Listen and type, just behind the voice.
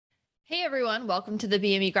Hey everyone, welcome to the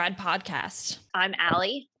BME Grad Podcast. I'm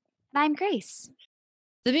Allie. And I'm Grace.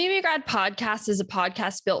 The BME Grad Podcast is a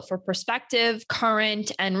podcast built for prospective,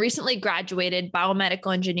 current, and recently graduated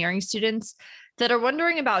biomedical engineering students that are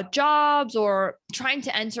wondering about jobs or trying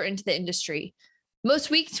to enter into the industry. Most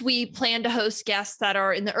weeks, we plan to host guests that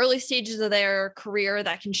are in the early stages of their career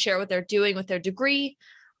that can share what they're doing with their degree.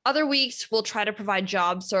 Other weeks, we'll try to provide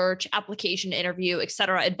job search, application interview, et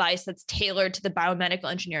cetera, advice that's tailored to the biomedical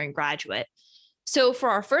engineering graduate. So, for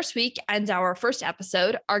our first week and our first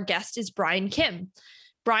episode, our guest is Brian Kim.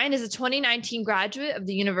 Brian is a 2019 graduate of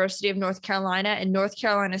the University of North Carolina and North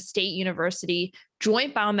Carolina State University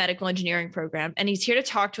Joint Biomedical Engineering Program, and he's here to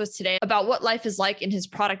talk to us today about what life is like in his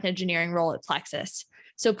product engineering role at Plexus.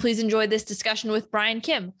 So please enjoy this discussion with Brian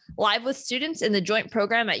Kim, live with students in the joint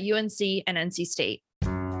program at UNC and NC State.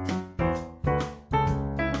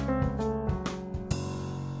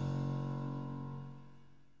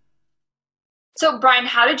 So, Brian,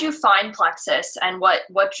 how did you find Plexus, and what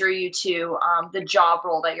drew you to the job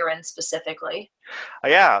role that you're in specifically?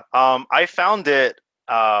 I found it.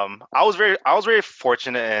 I was very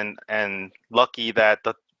fortunate and lucky that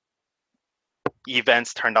the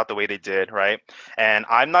events turned out the way they did, right? And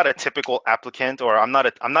I'm not a typical applicant, or I'm not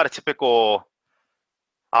a typical.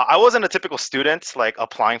 I wasn't a typical student like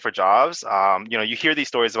applying for jobs. You hear these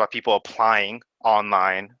stories about people applying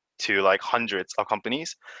online to like hundreds of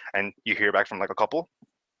companies, and you hear back from like a couple.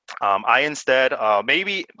 I instead,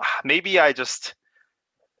 maybe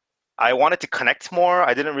I wanted to connect more.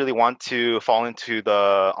 I didn't really want to fall into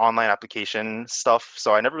the online application stuff,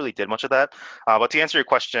 so I never really did much of that. But to answer your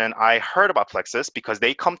question, I heard about Plexus because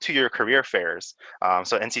they come to your career fairs,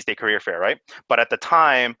 so NC State Career Fair, right? But at the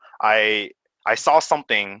time, I saw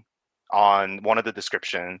something on one of the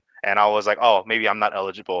description, and I was like, oh, maybe I'm not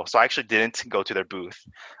eligible. So I actually didn't go to their booth.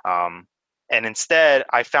 And instead,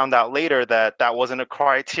 I found out later that that wasn't a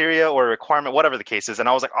criteria or a requirement, whatever the case is. And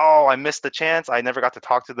I was like, oh, I missed the chance. I never got to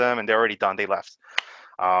talk to them, and they're already done. They left.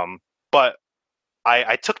 But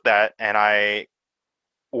I took that and I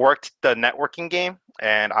worked the networking game,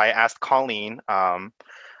 and I asked Colleen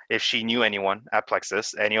if she knew anyone at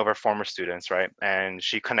Plexus, any of her former students, right? And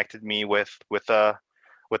she connected me with a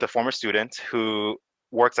former student who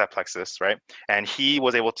works at Plexus, right? And he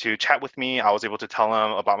was able to chat with me. I was able to tell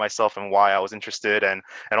him about myself and why I was interested. And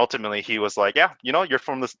ultimately he was like, yeah, you're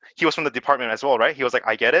from this. He was from the department as well, right? He was like,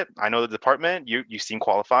 I get it. I know the department. You seem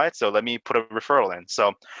qualified. So let me put a referral in.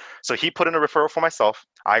 So he put in a referral for myself.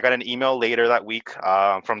 I got an email later that week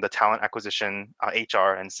from the talent acquisition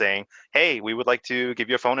HR and saying, hey, we would like to give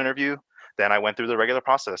you a phone interview. Then I went through the regular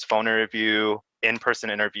process, phone interview, in-person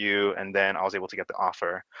interview, and then I was able to get the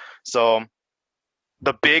offer. So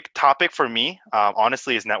the big topic for me,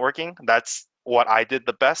 honestly, is networking. That's what I did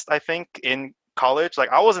the best, I think, in college. Like,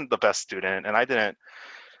 I wasn't the best student, and I didn't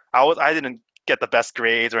get the best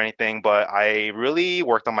grades or anything, but I really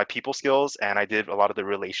worked on my people skills, and I did a lot of the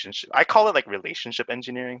relationship. I call it like relationship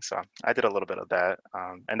engineering. So I did a little bit of that,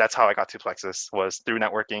 and that's how I got to Plexus, was through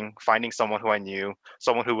networking, finding someone who I knew,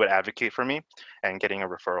 someone who would advocate for me, and getting a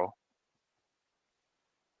referral.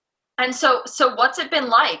 And so what's it been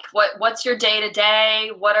like? What's your day to day?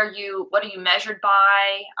 What are you measured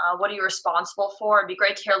by? What are you responsible for? It'd be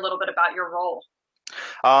great to hear a little bit about your role.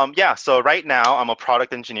 So right now I'm a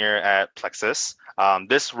product engineer at Plexus.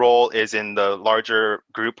 This role is in the larger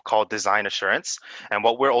group called Design Assurance. And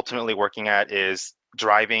what we're ultimately working at is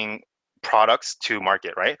driving products to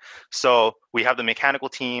market, right? So we have the mechanical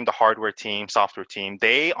team, the hardware team, software team.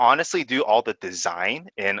 They honestly do all the design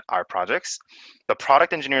in our projects. The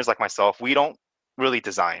product engineers like myself, we don't really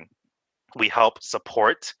design. We help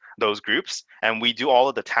support those groups, and we do all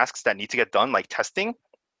of the tasks that need to get done, like testing,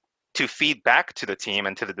 to feed back to the team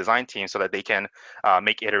and to the design team so that they can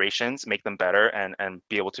make iterations, make them better, and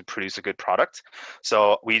be able to produce a good product.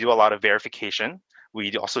 So we do a lot of verification.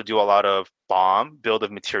 We also do a lot of BOM, build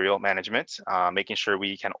of material management, making sure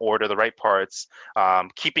we can order the right parts,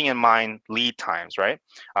 keeping in mind lead times, right?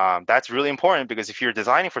 That's really important, because if you're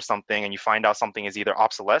designing for something and you find out something is either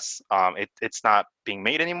obsolete, it's not being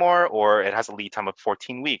made anymore, or it has a lead time of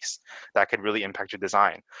 14 weeks, that could really impact your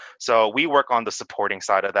design. So we work on the supporting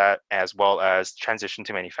side of that, as well as transition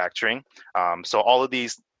to manufacturing. So all of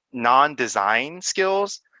these non-design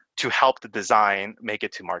skills to help the design make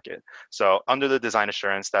it to market. So under the design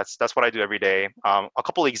assurance, that's what I do every day. A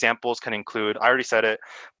couple of examples can include, I already said it,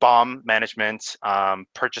 BOM management,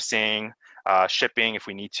 purchasing, shipping if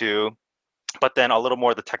we need to. But then a little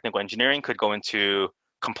more of the technical engineering could go into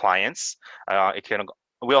compliance.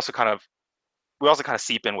 We also kind of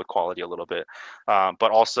seep in with quality a little bit,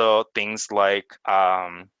 but also things like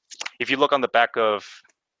if you look on the back of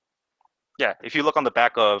Yeah, if you look on the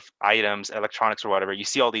back of items, electronics or whatever, you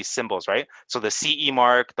see all these symbols, right? So the CE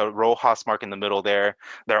mark, the RoHS mark in the middle there,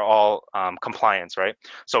 they're all compliance, right?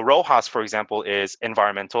 So RoHS, for example, is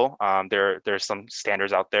environmental. There's some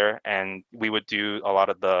standards out there, and we would do a lot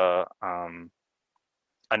of the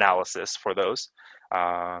analysis for those.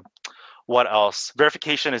 Uh, what else?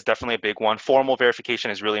 Verification is definitely a big one. Formal verification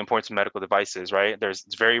is really important to medical devices, right?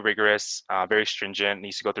 It's very rigorous, very stringent,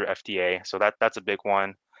 needs to go through FDA. So that's a big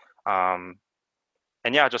one. Um,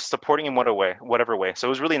 and yeah, just supporting in whatever way. So it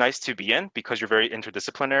was really nice to be in because you're very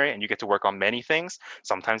interdisciplinary and you get to work on many things.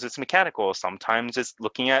 Sometimes it's mechanical, sometimes it's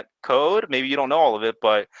looking at code. Maybe you don't know all of it,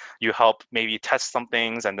 but you help maybe test some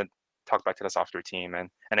things and then talk back to the software team and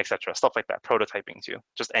etc. Stuff like that. Prototyping too.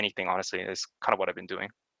 Just anything, honestly, is kind of what I've been doing.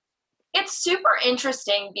 It's super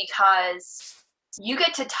interesting because you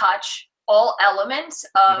get to touch all elements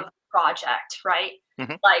of project, right?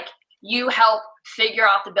 Like you help figure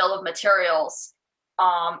out the bill of materials.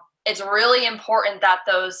 It's really important that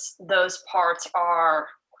those parts are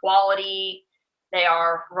quality, they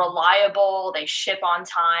are reliable, they ship on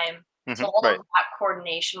time. So all of that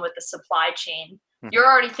coordination with the supply chain. You're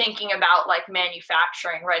already thinking about like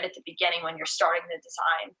manufacturing right at the beginning when you're starting the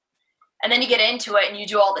design. And then you get into it and you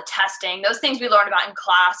do all the testing. Those things we learned about in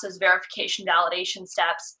class, those verification, validation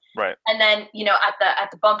steps. Right. And then, you know,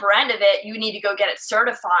 at the bumper end of it, you need to go get it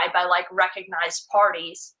certified by like recognized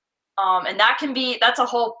parties. And that's a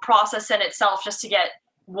whole process in itself just to get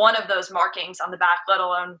one of those markings on the back, let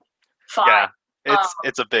alone 5. Yeah,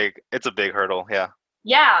 it's a big hurdle. Yeah.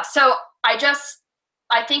 Yeah. So I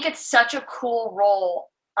think it's such a cool role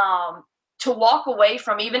to walk away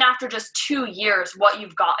from, even after just 2 years, what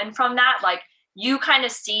you've gotten from that. Like you kind of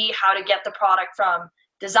see how to get the product from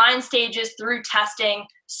design stages through testing,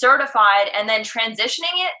 certified, and then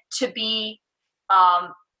transitioning it to be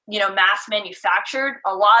mass manufactured.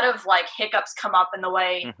 A lot of like hiccups come up in the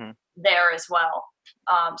way there as well.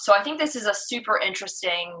 So I think this is a super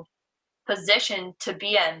interesting position to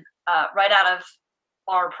be in right out of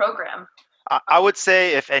our program. I would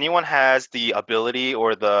say if anyone has the ability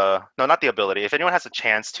if anyone has a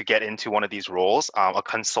chance to get into one of these roles, a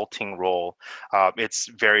consulting role, it's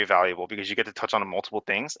very valuable because you get to touch on multiple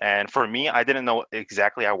things. And for me, I didn't know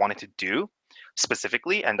exactly I wanted to do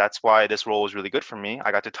specifically, and that's why this role was really good for me.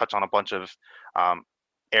 I got to touch on a bunch of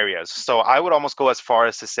areas. So I would almost go as far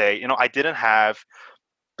as to say, I didn't have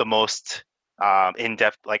the most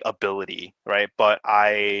in-depth like ability, right? But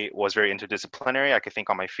I was very interdisciplinary. I could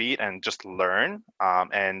think on my feet and just learn,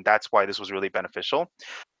 and that's why this was really beneficial.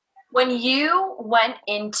 When you went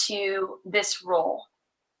into this role,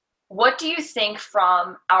 what do you think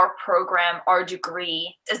from our program, our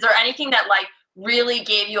degree? Is there anything that like really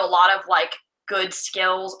gave you a lot of like good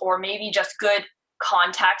skills or maybe just good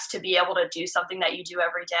context to be able to do something that you do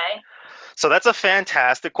every day? So that's a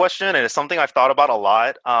fantastic question, and it's something I've thought about a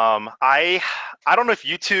lot. I don't know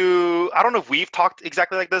if we've talked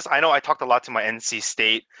exactly like this. I know I talked a lot to my NC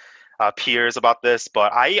State peers about this,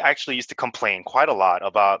 but I actually used to complain quite a lot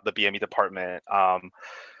about the BME department,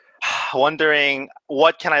 wondering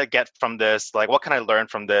what can I get from this? Like, what can I learn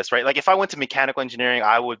from this, right? Like, if I went to mechanical engineering,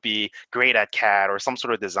 I would be great at CAD or some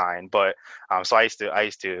sort of design. But so I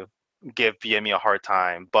used to give BME a hard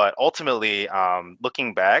time, but ultimately,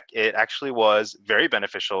 looking back, it actually was very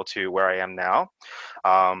beneficial to where I am now.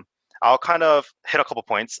 I'll kind of hit a couple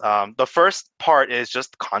points. The first part is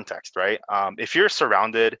just context, right? If you're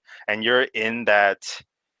surrounded and you're in that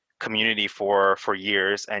community for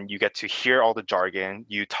years and you get to hear all the jargon,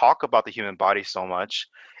 you talk about the human body so much,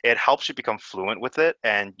 it helps you become fluent with it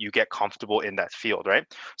and you get comfortable in that field, right?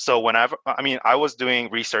 So I was doing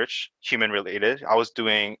research, human related. I was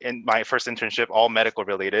doing in my first internship, all medical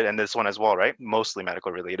related, and this one as well, right? Mostly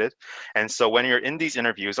medical related. And so when you're in these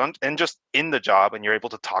interviews and just in the job and you're able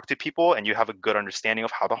to talk to people and you have a good understanding of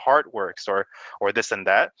how the heart works or this and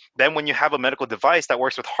that, then when you have a medical device that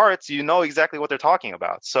works with hearts, you know exactly what they're talking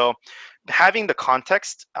about. So having the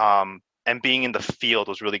context and being in the field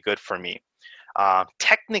was really good for me.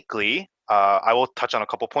 Technically, I will touch on a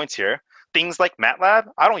couple points here. Things like MATLAB,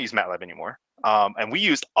 I don't use MATLAB anymore. And we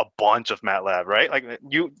used a bunch of MATLAB, right?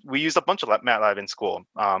 We used a bunch of MATLAB in school.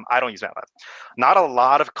 I don't use MATLAB. Not a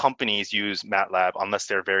lot of companies use MATLAB unless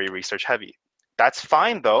they're very research heavy. That's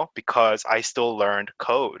fine though, because I still learned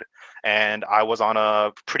code. And I was on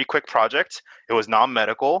a pretty quick project. It was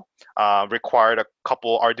non-medical, required a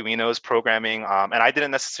couple Arduinos programming. And I didn't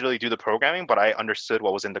necessarily do the programming, but I understood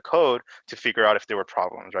what was in the code to figure out if there were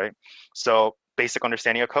problems, right? So basic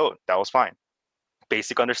understanding of code, that was fine.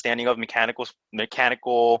 Basic understanding of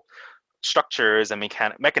mechanical structures and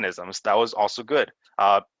mechanisms, that was also good.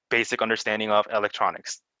 basic understanding of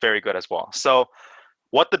electronics. Very good as well. So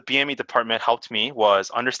what the BME department helped me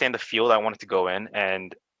was understand the field I wanted to go in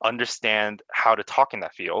and understand how to talk in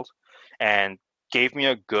that field, and gave me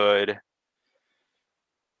a good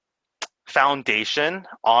foundation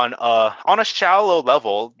on a shallow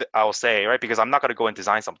level, I will say, right? Because I'm not going to go and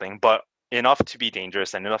design something, but enough to be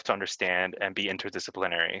dangerous and enough to understand and be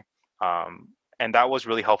interdisciplinary. And that was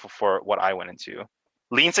really helpful for what I went into.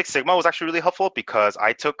 Lean Six Sigma was actually really helpful because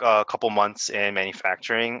I took a couple months in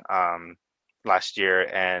manufacturing last year,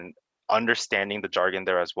 and understanding the jargon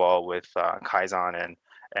there as well with Kaizen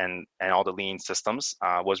and all the lean systems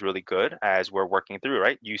was really good as we're working through,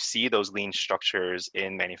 right? You see those lean structures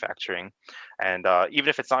in manufacturing. And even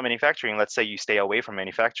if it's not manufacturing, let's say you stay away from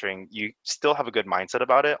manufacturing, you still have a good mindset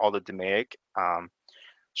about it, all the DMAIC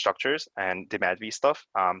structures and DMADV stuff,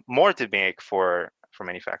 more DMAIC for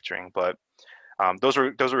manufacturing, but those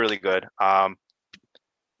were really good.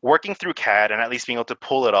 Working through CAD and at least being able to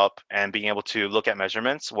pull it up and being able to look at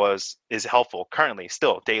measurements is helpful currently,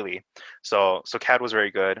 still daily. So CAD was very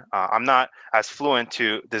good. I'm not as fluent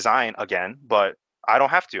to design again, but I don't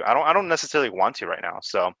have to. I don't necessarily want to right now.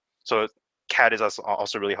 So CAD is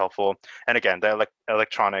also really helpful. And again, the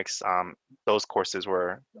electronics, those courses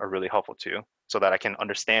are really helpful too, so that I can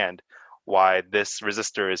understand why this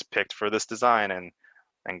resistor is picked for this design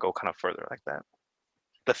and go kind of further like that.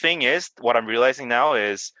 The thing is, what I'm realizing now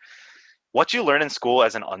is what you learn in school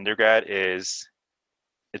as an undergrad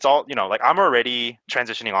it's all, like I'm already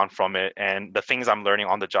transitioning on from it, and the things I'm learning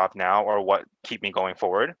on the job now are what keep me going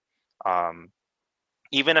forward.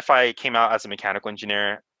 Even if I came out as a mechanical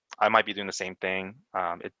engineer, I might be doing the same thing.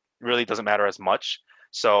 It really doesn't matter as much.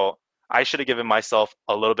 So I should have given myself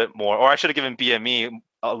a little bit more, or I should have given BME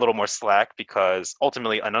a little more slack, because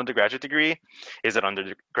ultimately an undergraduate degree is an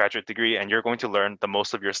undergraduate degree, and you're going to learn the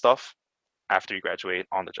most of your stuff after you graduate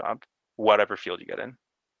on the job, whatever field you get in.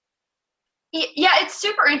 Yeah, it's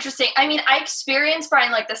super interesting. I mean, I experienced,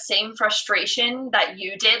 Brian, like the same frustration that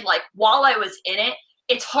you did. Like while I was in it,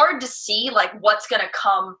 it's hard to see like what's going to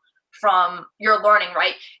come from your learning,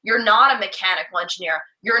 right? You're not a mechanical engineer.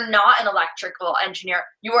 You're not an electrical engineer.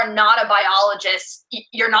 You are not a biologist.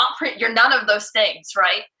 You're none of those things,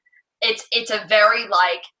 right? It's a very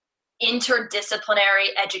like interdisciplinary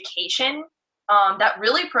education that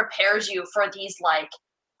really prepares you for these like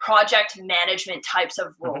project management types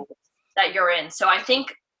of roles that you're in. So I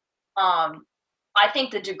think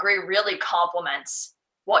the degree really complements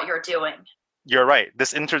what you're doing. You're right.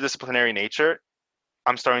 This interdisciplinary nature,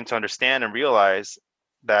 I'm starting to understand and realize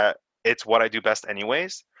that it's what I do best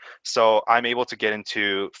anyways. So I'm able to get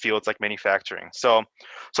into fields like manufacturing. So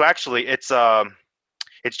actually it's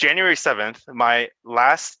January 7th. My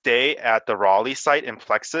last day at the Raleigh site in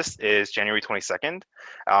Plexus is January 22nd.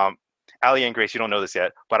 Ali and Grace, you don't know this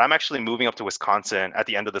yet, but I'm actually moving up to Wisconsin at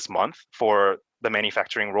the end of this month for the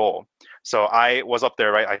manufacturing role. So I was up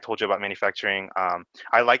there, right? I told you about manufacturing.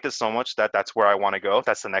 I liked it so much that that's where I want to go.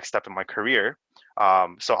 That's the next step in my career.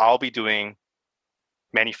 So I'll be doing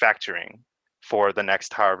manufacturing for the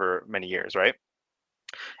next however many years, right?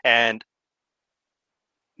 And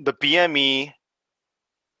the BME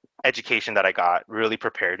education that I got really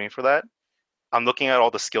prepared me for that. I'm looking at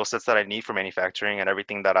all the skill sets that I need for manufacturing and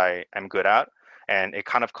everything that I am good at. And it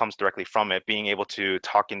kind of comes directly from it, being able to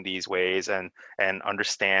talk in these ways and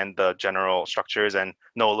understand the general structures and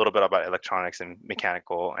know a little bit about electronics and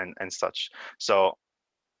mechanical and such. So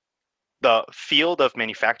the field of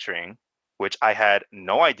manufacturing, which I had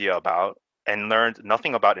no idea about and learned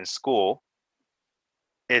nothing about in school,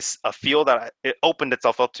 is a field that it opened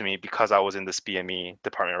itself up to me because I was in this BME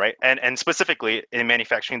department, right? And specifically in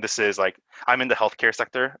manufacturing, this is like, I'm in the healthcare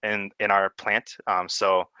sector in our plant.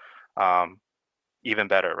 So even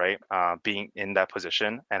better, right? Being in that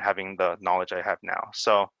position and having the knowledge I have now.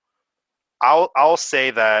 So I'll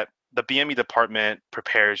say that the BME department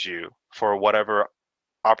prepares you for whatever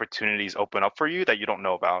opportunities open up for you that you don't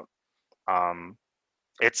know about.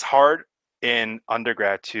 It's hard in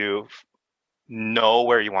undergrad to know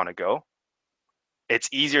where you want to go. It's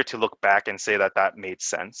easier to look back and say that made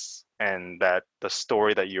sense and that the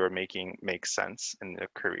story that you're making makes sense in the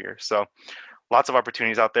career. So lots of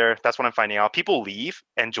opportunities out there. That's what I'm finding out. People leave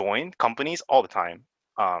and join companies all the time.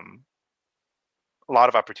 A lot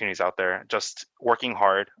of opportunities out there. Just working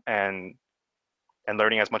hard and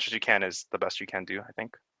learning as much as you can is the best you can do, I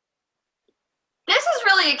think. This is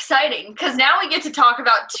really exciting because now we get to talk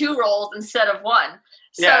about two roles instead of one.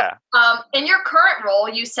 So, yeah. In your current role,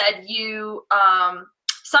 you said you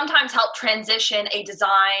sometimes help transition a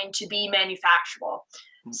design to be manufacturable.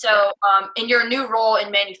 So in your new role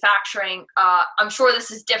in manufacturing, I'm sure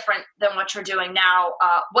this is different than what you're doing now.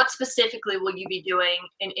 What specifically will you be doing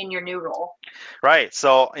in your new role? Right.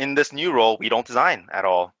 So in this new role, we don't design at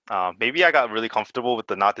all. Maybe I got really comfortable with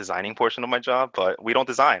the not designing portion of my job, but we don't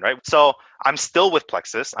design, right? So I'm still with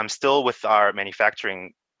Plexus. I'm still with our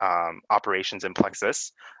manufacturing operations in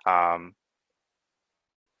Plexus.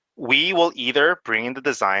 We will either bring in the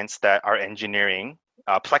designs that our engineering,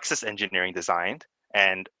 Plexus engineering designed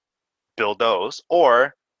and build those,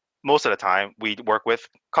 or most of the time we work with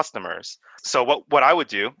customers. So what I would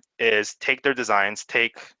do is take their designs,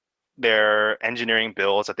 take their engineering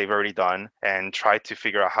builds that they've already done, and try to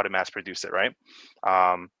figure out how to mass produce it, right?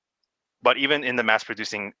 But even in the mass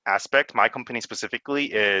producing aspect, my company specifically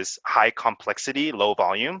is high complexity, low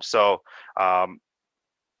volume. So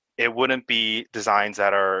it wouldn't be designs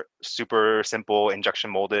that are super simple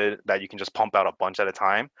injection molded that you can just pump out a bunch at a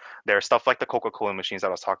time. There's stuff like the Coca-Cola machines that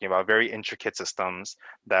I was talking about, very intricate systems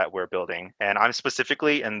that we're building. And I'm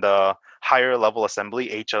specifically in the higher level assembly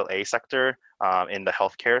HLA sector in the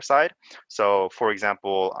healthcare side. So for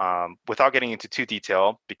example, without getting into too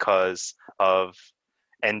detail because of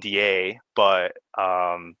NDA, but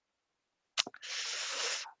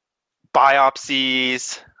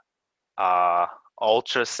biopsies,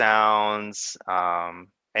 ultrasounds,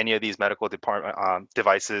 any of these medical department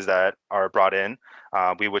devices that are brought in,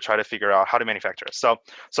 we would try to figure out how to manufacture it. So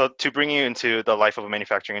to bring you into the life of a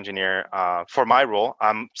manufacturing engineer, for my role,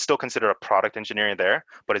 I'm still considered a product engineer there,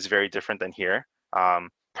 but it's very different than here.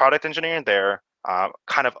 Product engineering there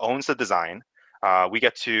kind of owns the design. We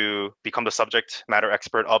get to become the subject matter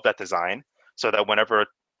expert of that design, so that whenever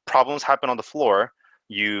problems happen on the floor,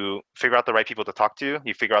 you figure out the right people to talk to,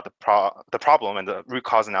 you figure out the problem and the root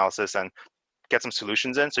cause analysis, and get some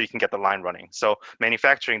solutions in so you can get the line running. So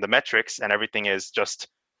manufacturing, the metrics and everything is just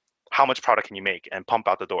how much product can you make and pump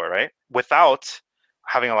out the door, right? Without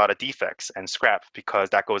having a lot of defects and scrap, because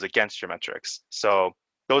that goes against your metrics. So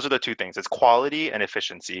those are the two things. It's quality and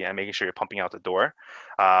efficiency and making sure you're pumping out the door.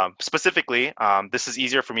 Specifically, this is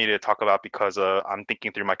easier for me to talk about because I'm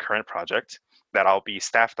thinking through my current project that I'll be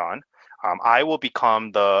staffed on. I will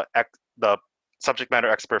become the subject matter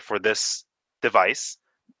expert for this device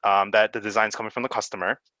that the design's coming from the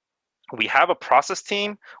customer. We have a process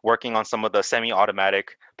team working on some of the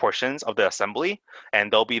semi-automatic portions of the assembly,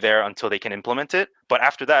 and they'll be there until they can implement it. But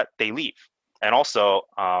after that, they leave. And also,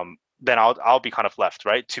 then I'll be kind of left,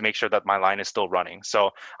 right, to make sure that my line is still running. So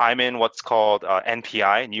I'm in what's called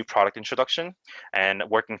NPI, New Product Introduction, and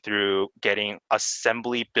working through getting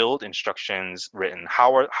assembly build instructions written.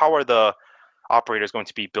 How are the operators going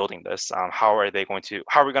to be building this? How are we going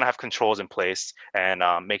to have controls in place and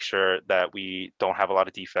make sure that we don't have a lot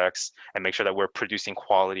of defects and make sure that we're producing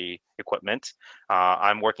quality equipment?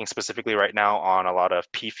 I'm working specifically right now on a lot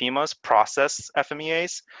of PFEMAs, process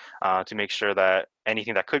FMEAs, to make sure that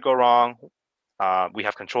anything that could go wrong, we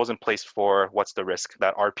have controls in place for what's the risk,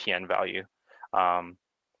 that RPN value,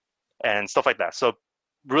 and stuff like that. So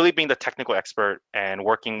really being the technical expert and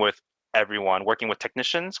working with everyone, working with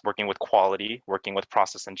technicians, working with quality, working with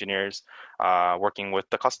process engineers, working with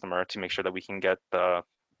the customer to make sure that we can get the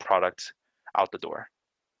product out the door.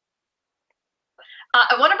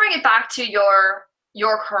 I want to bring it back to your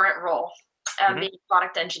current role, being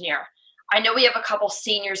product engineer. I know we have a couple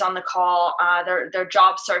seniors on the call. They're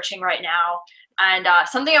job searching right now. And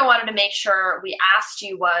something I wanted to make sure we asked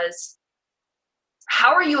you was,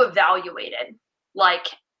 how are you evaluated? Like,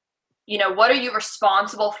 what are you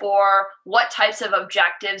responsible for? What types of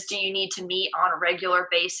objectives do you need to meet on a regular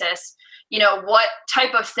basis? What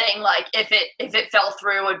type of thing, like if it fell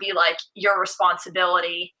through, would be like your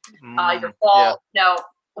responsibility, your fault? Yeah. No,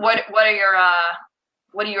 what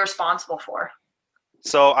are you responsible for?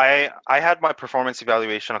 So I had my performance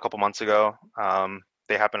evaluation a couple months ago.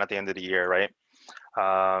 They happen at the end of the year, right?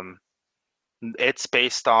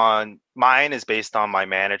 Mine is based on my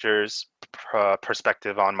manager's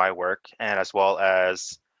perspective on my work, and as well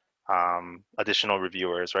as additional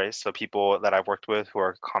reviewers, right? So people that I've worked with who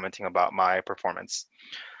are commenting about my performance.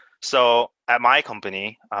 So at my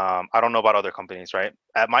company, I don't know about other companies, right?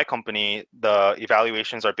 At my company, the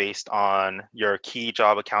evaluations are based on your key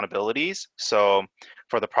job accountabilities. So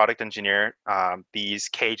for the product engineer, these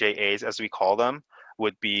KJAs, as we call them,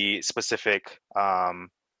 would be specific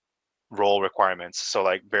role requirements. So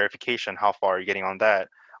like verification, how far are you getting on that?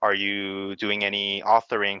 Are you doing any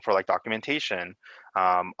authoring for like documentation?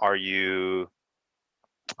 Are you,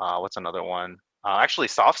 what's another one? Actually,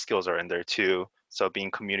 soft skills are in there too. So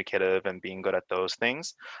being communicative and being good at those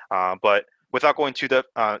things. But without going too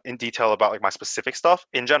in detail about like my specific stuff,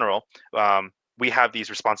 in general, we have these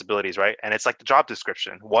responsibilities, right? And it's like the job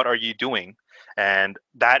description. What are you doing? And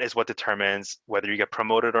that is what determines whether you get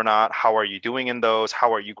promoted or not. How are you doing in those?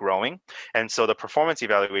 How are you growing? And so the performance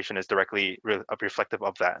evaluation is directly reflective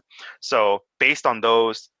of that. So based on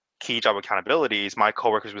those key job accountabilities, my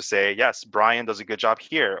coworkers would say, yes, Brian does a good job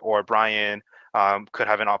here, or Brian could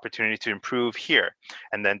have an opportunity to improve here.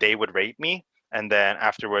 And then they would rate me. And then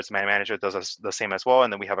afterwards, my manager does the same as well.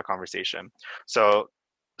 And then we have a conversation. So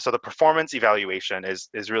the performance evaluation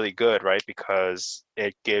is really good, right? Because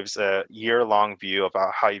it gives a year-long view of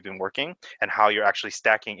how you've been working and how you're actually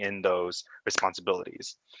stacking in those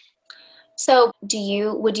responsibilities. So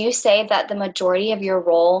would you say that the majority of your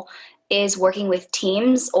role is working with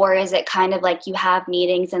teams, or is it kind of like you have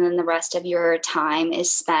meetings and then the rest of your time is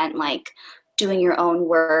spent like doing your own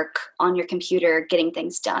work on your computer, getting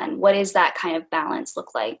things done? What does that kind of balance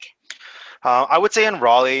look like? I would say in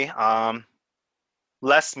Raleigh,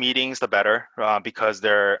 less meetings the better, because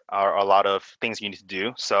there are a lot of things you need to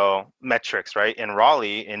do. So metrics, right? In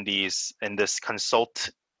Raleigh, in this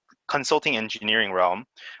consulting engineering realm,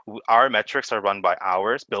 our metrics are run by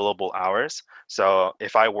hours, billable hours. So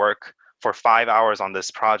if I work for 5 hours on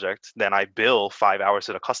this project, then I bill 5 hours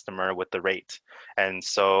to the customer with the rate. And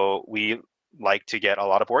so we like to get a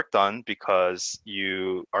lot of work done because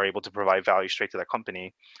you are able to provide value straight to the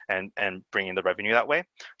company and bring in the revenue that way.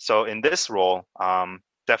 So in this role,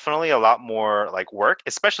 definitely a lot more like work,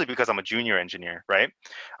 especially because I'm a junior engineer, right?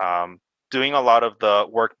 Doing a lot of the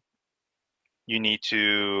work you need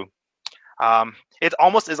to, it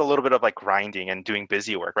almost is a little bit of like grinding and doing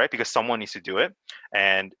busy work, right? Because someone needs to do it,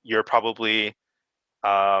 and you're probably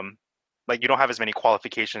like you don't have as many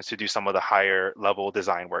qualifications to do some of the higher level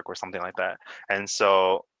design work or something like that. And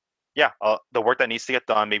so, yeah, the work that needs to get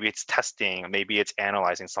done, maybe it's testing, maybe it's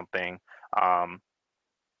analyzing something,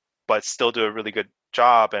 but still do a really good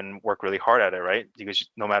job and work really hard at it, right? Because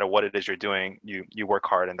no matter what it is you're doing, you work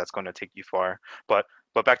hard, and that's going to take you far. But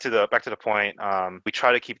back to the point, we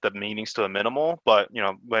try to keep the meetings to a minimal. But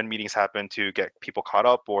when meetings happen to get people caught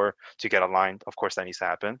up or to get aligned, of course that needs to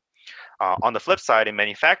happen. On the flip side, in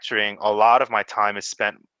manufacturing, a lot of my time is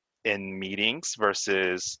spent in meetings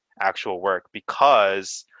versus actual work,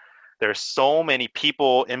 because there's so many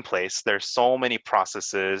people in place. There's so many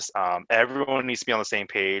processes. Everyone needs to be on the same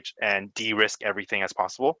page and de-risk everything as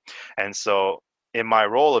possible. And so in my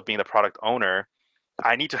role of being the product owner,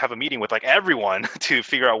 I need to have a meeting with like everyone to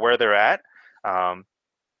figure out where they're at.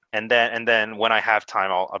 And then when I have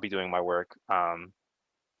time, I'll be doing my work.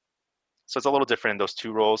 So it's a little different in those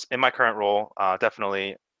two roles. In my current role,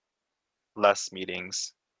 definitely less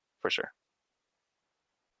meetings for sure.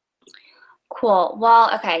 Cool. Well,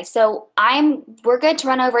 okay. So we're good to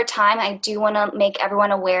run over time. I do want to make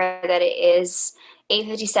everyone aware that it is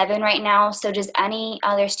 8:57 right now. So does any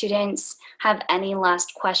other students have any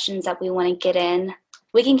last questions that we want to get in?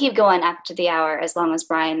 We can keep going after the hour as long as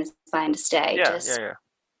Brian is fine to stay. Yeah.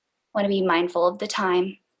 Want to be mindful of the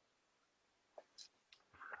time.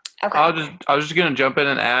 Okay. I was just going to jump in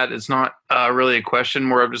and add, it's not really a question,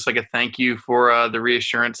 more of just like a thank you for the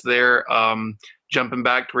reassurance there. Jumping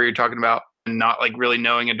back to where you're talking about not like really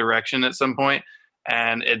knowing a direction at some point.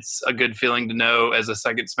 And it's a good feeling to know as a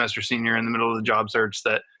second semester senior in the middle of the job search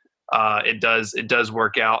that it does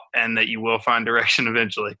work out and that you will find direction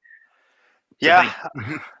eventually. Yeah.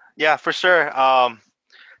 Yeah, for sure.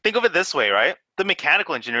 Think of it this way, right? The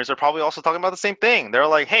mechanical engineers are probably also talking about the same thing. They're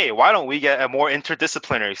like, hey, why don't we get a more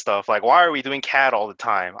interdisciplinary stuff? Like, why are we doing CAD all the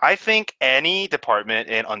time? I think any department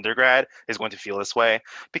in undergrad is going to feel this way,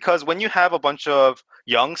 because when you have a bunch of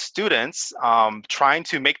young students trying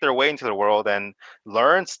to make their way into the world and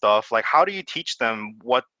learn stuff, like how do you teach them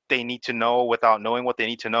what they need to know without knowing what they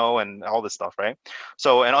need to know and all this stuff, right?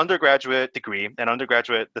 So an undergraduate degree,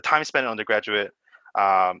 the time spent in undergraduate,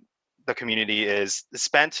 the community is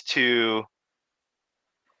spent to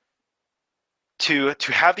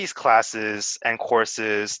have these classes and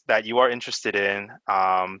courses that you are interested in,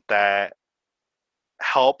 that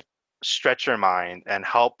help stretch your mind and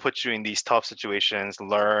help put you in these tough situations,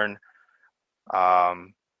 learn,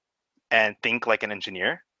 and think like an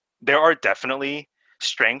engineer. There are definitely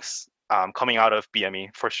strengths coming out of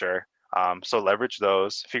BME for sure. So leverage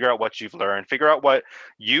those, figure out what you've learned, figure out what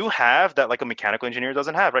you have that like a mechanical engineer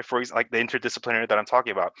doesn't have, right? For example, like the interdisciplinary that I'm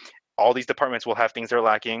talking about, all these departments will have things they're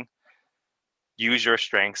lacking. Use your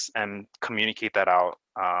strengths and communicate that out.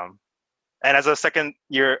 And as a second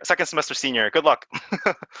semester senior, good luck.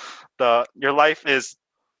 Your life there's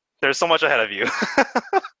so much ahead of you.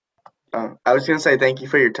 I was gonna say thank you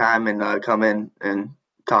for your time and coming and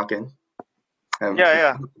talking.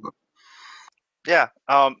 Yeah.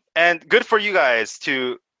 And good for you guys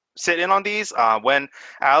to sit in on these. When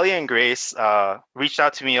Ali and Grace reached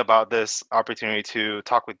out to me about this opportunity to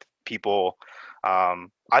talk with people,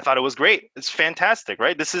 I thought it was great. It's fantastic,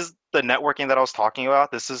 right? This is the networking that I was talking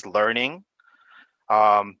about. This is learning.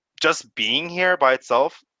 Just being here by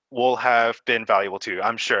itself will have been valuable too,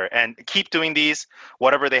 I'm sure. And keep doing these,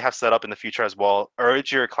 whatever they have set up in the future as well.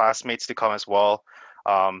 Urge your classmates to come as well.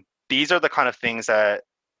 These are the kind of things that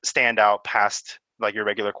stand out past like your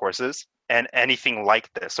regular courses and anything like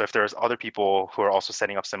this. So if there's other people who are also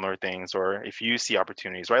setting up similar things, or if you see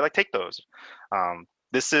opportunities, right, like take those.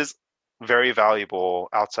 This is very valuable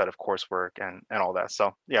outside of coursework and all that.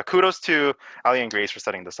 So yeah, kudos to Ali and Grace for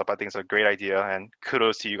setting this up. I think it's a great idea, and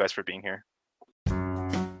kudos to you guys for being here.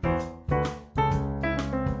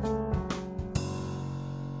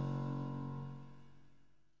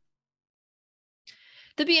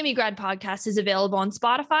 The BME Grad Podcast is available on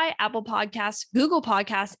Spotify, Apple Podcasts, Google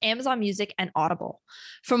Podcasts, Amazon Music, and Audible.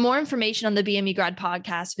 For more information on the BME Grad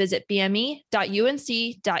Podcast, visit bme.unc.edu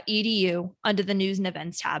under the News and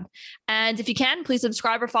Events tab. And if you can, please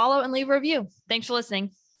subscribe or follow and leave a review. Thanks for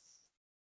listening.